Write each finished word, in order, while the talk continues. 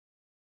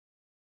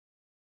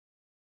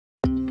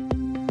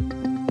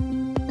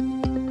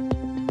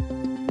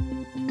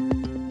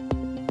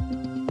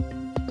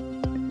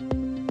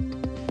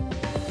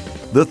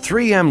The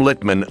 3M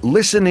Littmann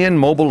Listen-In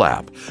Mobile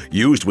app,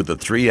 used with the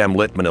 3M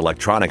Littmann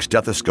Electronic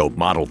Stethoscope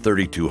Model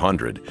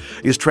 3200,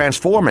 is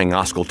transforming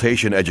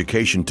auscultation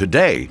education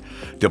today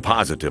to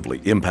positively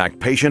impact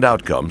patient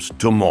outcomes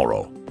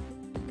tomorrow.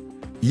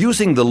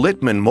 Using the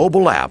Littmann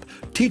mobile app,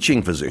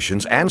 teaching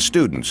physicians and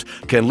students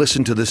can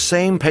listen to the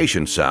same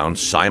patient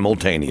sounds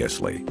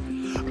simultaneously.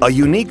 A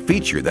unique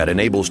feature that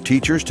enables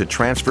teachers to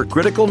transfer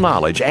critical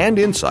knowledge and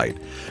insight,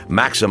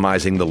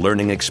 maximizing the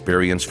learning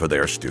experience for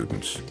their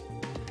students.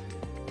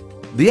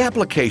 The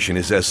application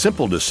is as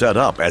simple to set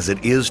up as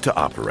it is to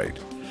operate.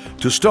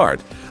 To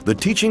start, the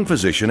teaching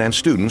physician and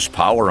students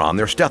power on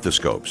their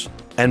stethoscopes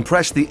and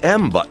press the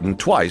M button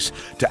twice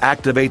to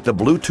activate the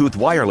Bluetooth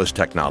wireless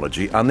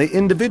technology on the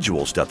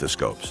individual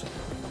stethoscopes.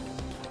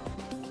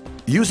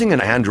 Using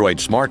an Android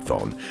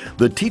smartphone,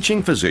 the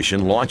teaching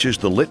physician launches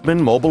the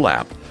Littmann mobile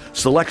app,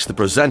 selects the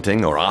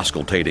presenting or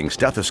auscultating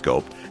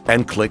stethoscope,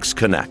 and clicks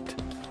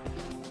Connect.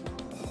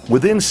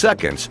 Within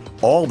seconds,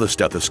 all the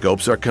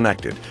stethoscopes are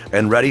connected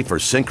and ready for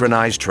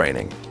synchronized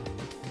training.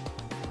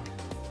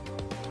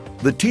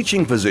 The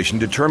teaching physician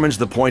determines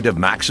the point of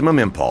maximum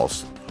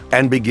impulse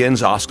and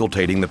begins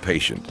auscultating the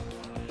patient.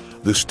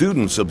 The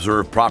students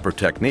observe proper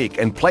technique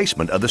and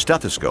placement of the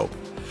stethoscope,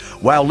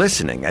 while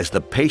listening as the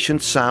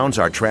patient's sounds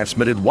are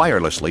transmitted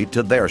wirelessly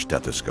to their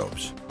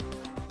stethoscopes.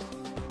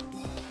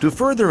 To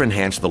further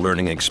enhance the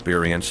learning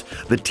experience,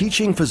 the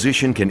teaching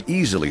physician can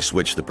easily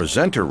switch the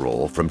presenter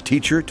role from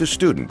teacher to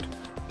student,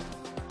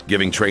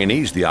 giving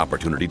trainees the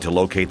opportunity to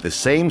locate the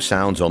same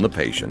sounds on the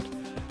patient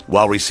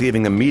while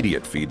receiving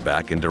immediate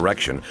feedback and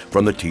direction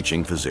from the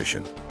teaching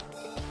physician.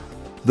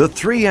 The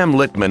 3M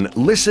Littmann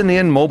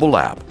Listen-In Mobile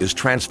app is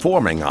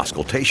transforming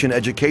auscultation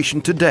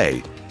education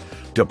today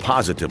to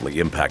positively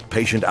impact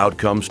patient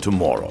outcomes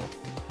tomorrow.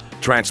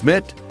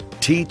 Transmit,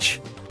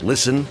 teach,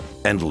 listen,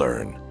 and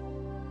learn.